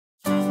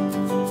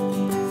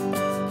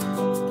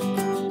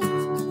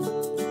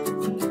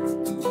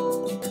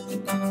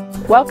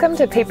Welcome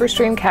to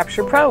PaperStream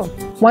Capture Pro.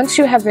 Once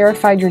you have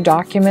verified your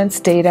documents,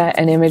 data,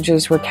 and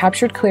images were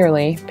captured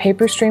clearly,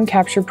 PaperStream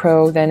Capture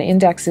Pro then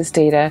indexes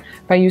data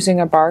by using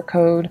a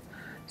barcode,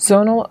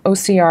 zonal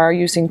OCR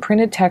using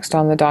printed text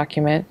on the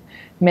document,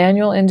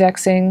 manual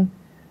indexing,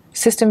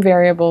 system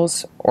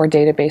variables, or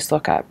database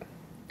lookup.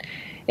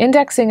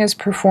 Indexing is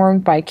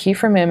performed by key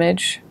from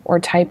image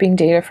or typing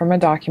data from a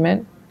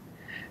document,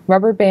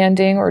 rubber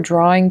banding or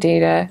drawing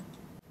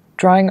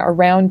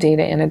around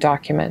data in a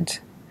document,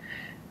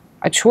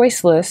 a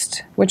choice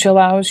list, which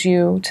allows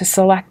you to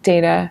select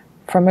data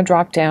from a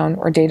drop-down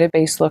or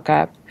database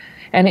lookup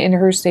and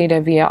enters data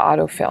via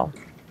autofill.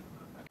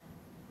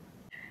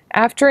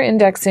 After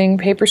indexing,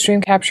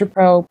 PaperStream Capture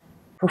Pro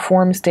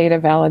performs data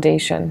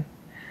validation.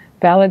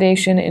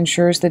 Validation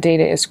ensures the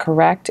data is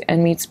correct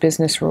and meets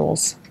business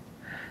rules.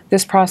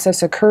 This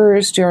process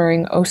occurs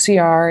during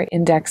OCR,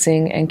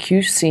 indexing, and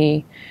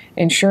QC,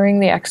 ensuring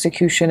the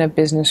execution of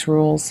business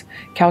rules,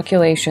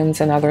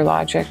 calculations, and other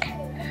logic.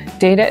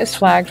 Data is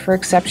flagged for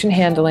exception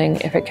handling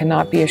if it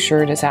cannot be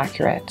assured is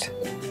accurate.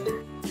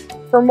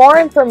 For more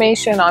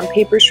information on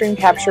PaperStream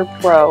Capture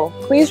Pro,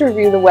 please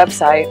review the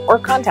website or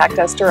contact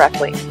us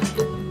directly.